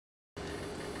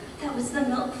That was the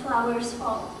milk flower's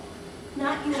fault,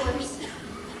 not yours.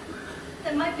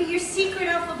 That might be your secret,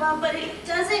 Elphaba, but it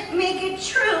doesn't make it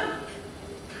true.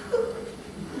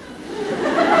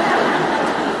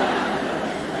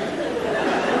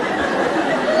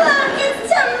 Look, it's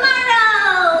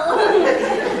tomorrow!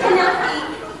 And Elfie,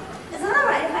 is that all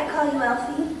right if I call you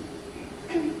Elfie?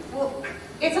 Well,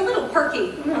 it's a little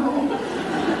perky. No.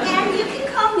 And you can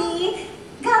call me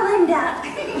Galinda.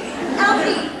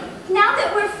 Elfie, now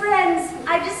that we're friends,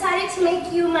 I've decided to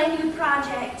make you my new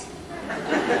project.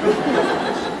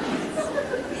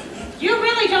 You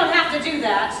really don't have to do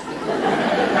that.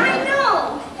 I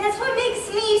know. That's what makes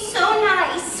me so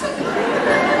nice.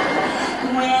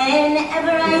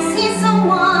 Whenever I see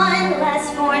someone less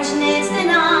fortunate than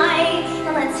I,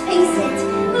 and let's face it,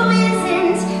 who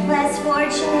isn't less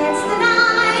fortunate than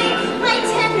I, my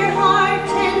tender heart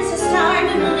tends to start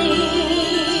to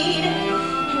bleed.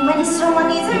 And when someone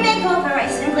needs a makeover, I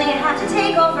simply have to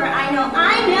take over. I know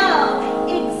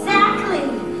exactly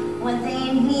what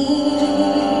they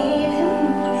need.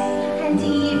 And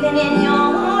even in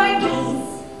your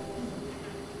case,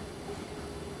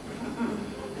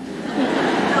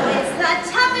 though it's the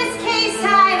toughest case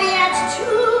I've yet to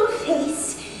face,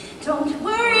 don't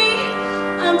worry,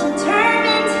 I'm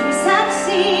determined to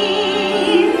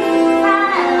succeed.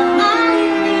 Follow my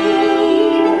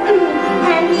lead,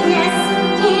 and yes,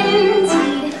 indeed,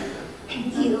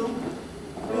 you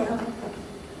will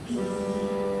be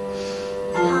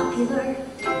popular.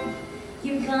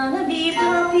 You're gonna be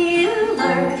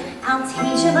popular. I'll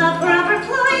teach you the proper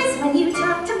ploys when you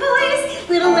talk to boys.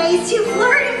 Little ways to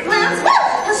flirt and flounce.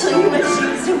 I'll show you what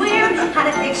shoes to wear, how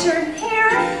to fix your hair,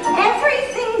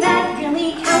 everything that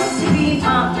really counts to be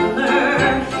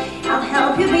popular. I'll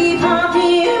help you be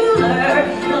popular.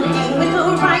 You'll hang with the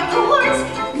right cohorts,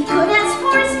 be good at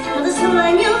sports. Now this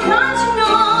line you've got to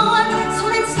know. So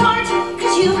let's start,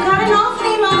 cause you've got an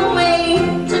awfully long way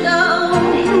to go.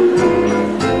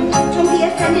 Don't be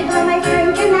offended by my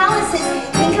frank analysis.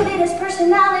 Think of it as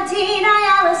personality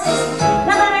dialysis.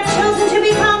 Now that I've chosen to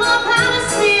become a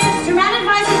pharmacist, to run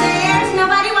advices, there's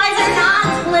nobody wiser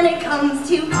not when it comes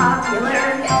to popular.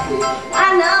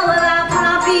 I know about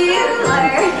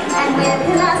popular, and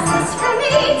with an assist from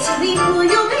me to be who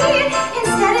you'll be,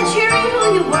 instead of cheering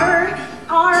who you were,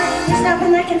 are, there's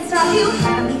nothing that can stop you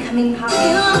from becoming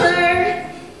popular.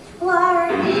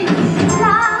 Lord,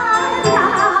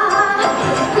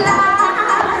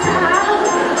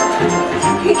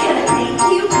 we're gonna make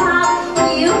you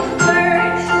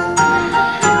popular.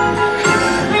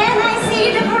 When I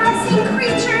see depressing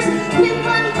creatures with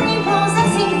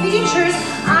unprepossessing features,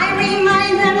 I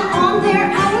remind them on their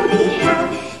own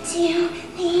behalf to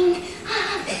think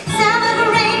of some of the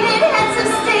raven heads of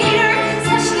stater,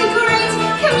 especially great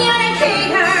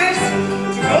communicators.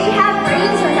 Do they have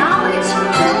brains or knowledge?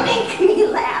 Don't make me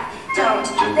laugh. Don't.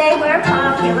 They were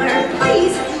popular.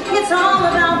 Please, it's all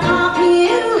about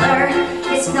popular.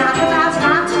 It's not about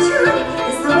aptitude,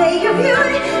 it's the way you're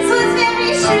viewed. So it's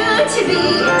very sure to be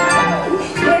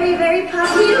very, very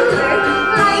popular,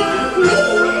 like me.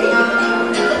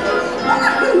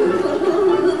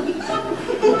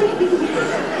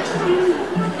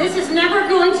 This is never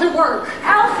going to work.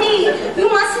 Alfie, you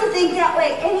mustn't think that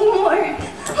way anymore.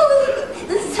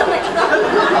 This is so much fun.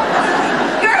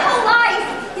 Your whole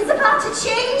life is about to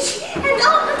change, and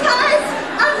all because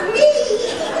of me.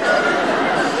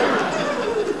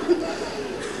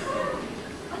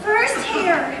 First,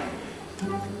 hair.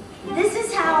 This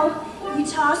is how you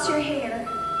toss your hair.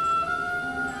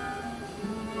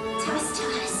 Toss,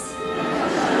 toss.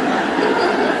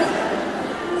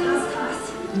 Toss, toss.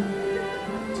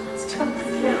 Toss, toss.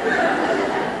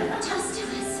 Toss,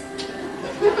 toss.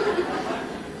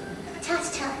 Toss,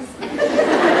 toss.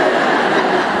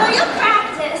 Well, you'll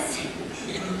practice.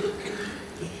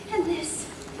 And this.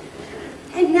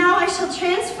 And now I shall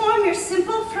transform your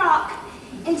simple frock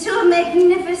into a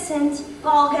magnificent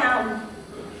ball gown.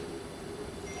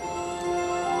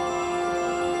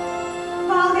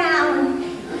 Ball gown.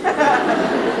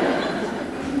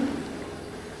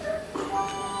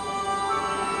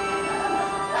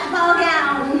 Ball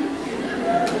gown.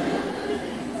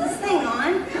 Is this thing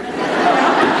on?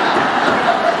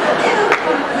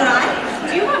 Not.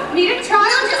 Do you want me to try?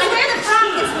 No, just wear the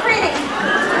frock. It's pretty.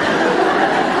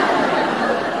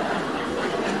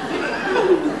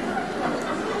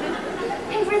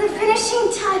 And for the finishing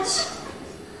touch,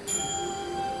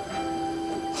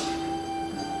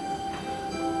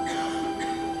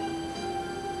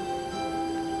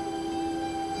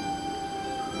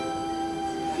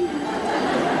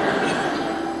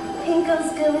 pink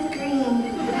goes good with green.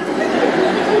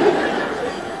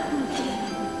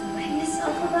 Right, Miss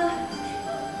Elphaba?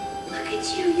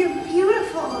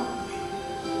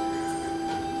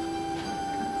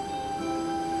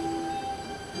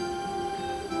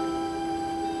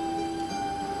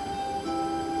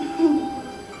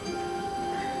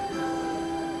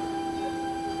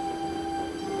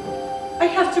 I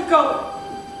have to go.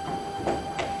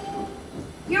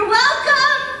 You're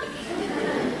welcome.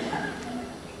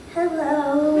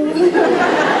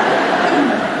 Hello.